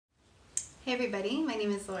Hey everybody, my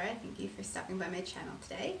name is Laura. Thank you for stopping by my channel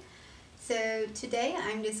today. So today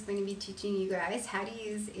I'm just going to be teaching you guys how to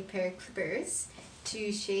use a pair of clippers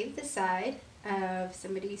to shave the side of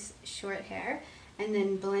somebody's short hair and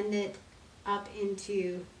then blend it up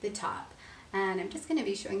into the top. And I'm just going to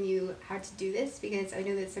be showing you how to do this because I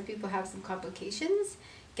know that some people have some complications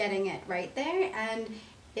getting it right there, and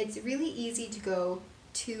it's really easy to go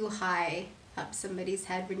too high up somebody's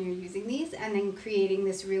head when you're using these and then creating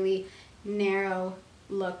this really narrow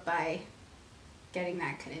look by getting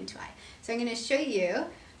that cut into eye. So I'm going to show you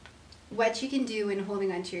what you can do when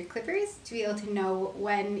holding onto your clippers to be able to know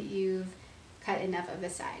when you've cut enough of a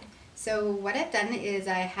side. So what I've done is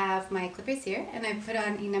I have my clippers here and I put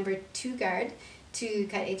on a number 2 guard to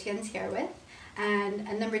cut Etienne's hair with, and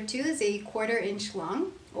a number 2 is a 1/4 inch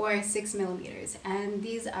long or 6 millimeters, and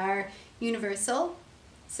these are universal,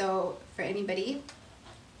 so for anybody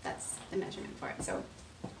that's the measurement for it. So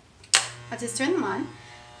I'll just turn them on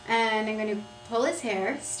and I'm going to pull his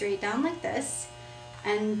hair straight down like this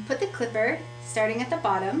and put the clipper starting at the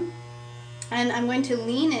bottom, and I'm going to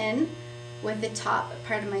lean in with the top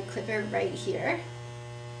part of my clipper right here,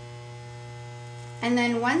 and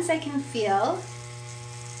then once I can feel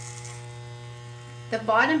the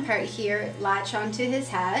bottom part here latch onto his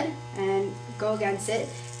head and go against it,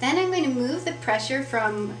 then I'm going to move the pressure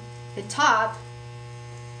from the top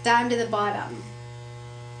down to the bottom.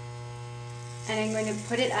 And I'm going to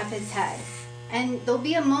put it up his head. And there'll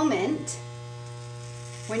be a moment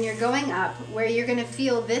when you're going up where you're going to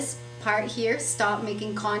feel this part here stop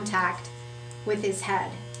making contact with his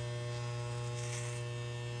head.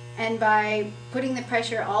 And by putting the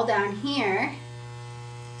pressure all down here,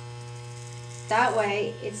 that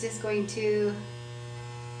way it's just going to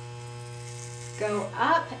go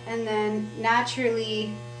up and then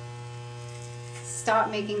naturally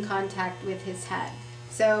stop making contact with his head.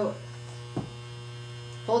 So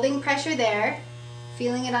holding pressure there,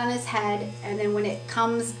 feeling it on his head, and then when it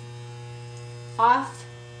comes off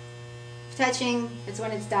touching, it's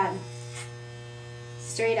when it's done.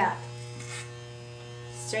 Straight up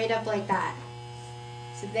like that.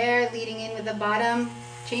 So there, leading in with the bottom,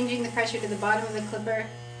 changing the pressure to the bottom of the clipper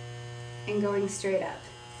and going straight up.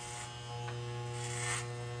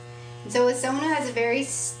 And so with someone who has a very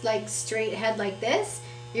straight head like this,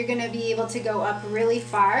 you're going to be able to go up really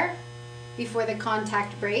far before the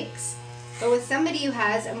contact breaks. But with somebody who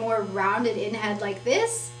has a more rounded in head like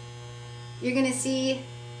this, you're going to see,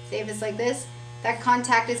 say if it's like this, that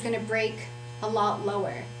contact is going to break a lot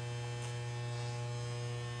lower.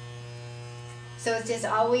 So it's just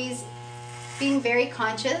always being very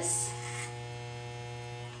conscious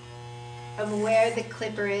of where the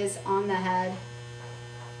clipper is on the head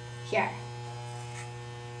here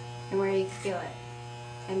and where you can feel it.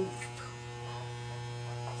 And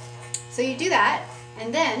so you do that,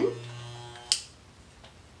 and then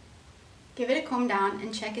give it a comb down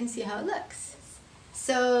and check and see how it looks.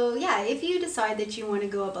 So yeah, if you decide that you want to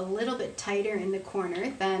go up a little bit tighter in the corner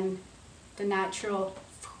than the natural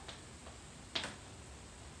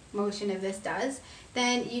motion of this does,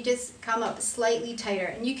 then you just come up slightly tighter,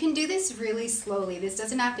 and you can do this really slowly. This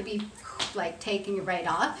doesn't have to be like taking it right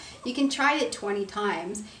off. You can try it 20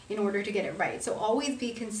 times in order to get it right. So always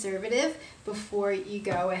be conservative before you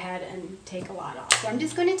go ahead and take a lot off. So I'm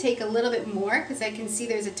just going to take a little bit more because I can see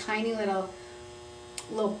there's a tiny little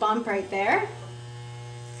bump right there.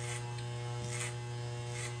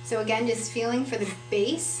 So again, just feeling for the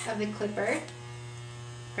base of the clipper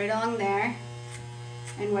right along there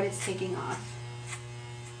and what it's taking off.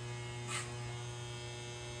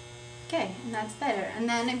 Okay, and that's better. And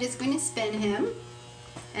then I'm just going to spin him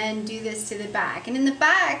and do this to the back. And in the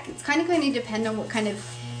back, it's kind of going to depend on what kind of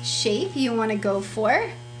shape you want to go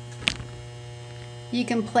for. You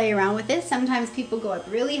can play around with this. Sometimes people go up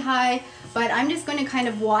really high, but I'm just going to kind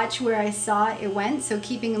of watch where I saw it went. So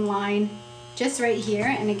keeping in line just right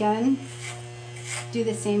here, and again, do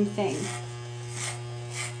the same thing.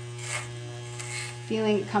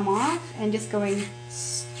 Feeling it come off and just going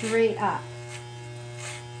straight up.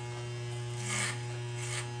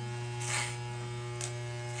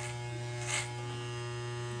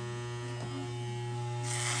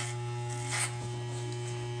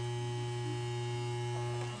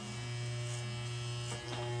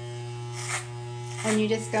 And you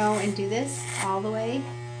just go and do this all the way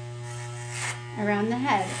around the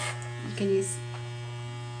head. You can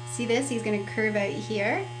see this, he's going to curve out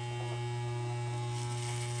here.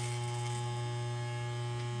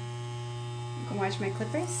 You can watch my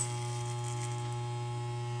clippers.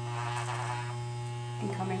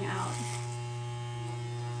 And coming out.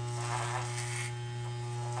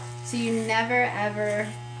 So you never ever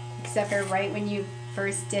except for right when you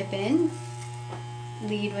first dip in,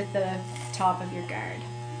 lead with the top of your guard.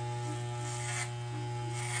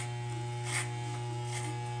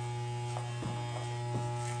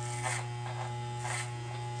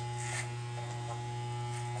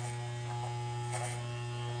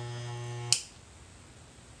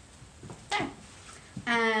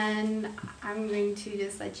 And I'm going to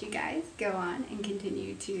just let you guys go on and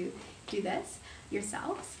continue to do this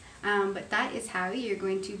yourselves. But that is how you're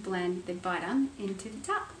going to blend the bottom into the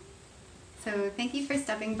top. So thank you for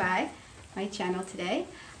stopping by my channel today.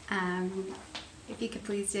 If you could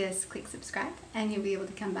please just click subscribe and you'll be able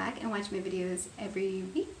to come back and watch my videos every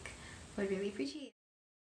week. I would really appreciate it.